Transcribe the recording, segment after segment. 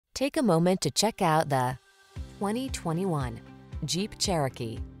Take a moment to check out the 2021 Jeep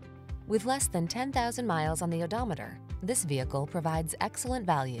Cherokee. With less than 10,000 miles on the odometer, this vehicle provides excellent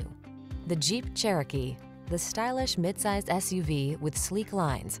value. The Jeep Cherokee, the stylish midsize SUV with sleek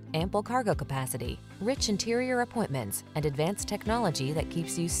lines, ample cargo capacity, rich interior appointments, and advanced technology that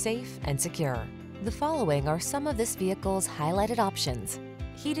keeps you safe and secure. The following are some of this vehicle's highlighted options: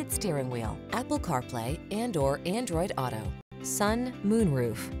 heated steering wheel, Apple CarPlay and/or Android Auto, sun,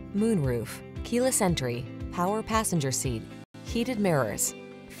 moonroof, keyless entry, power passenger seat, heated mirrors,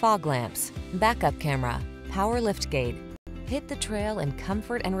 fog lamps, backup camera, power liftgate. Hit the trail in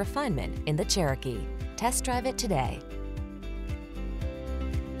comfort and refinement in the Cherokee. Test drive it today.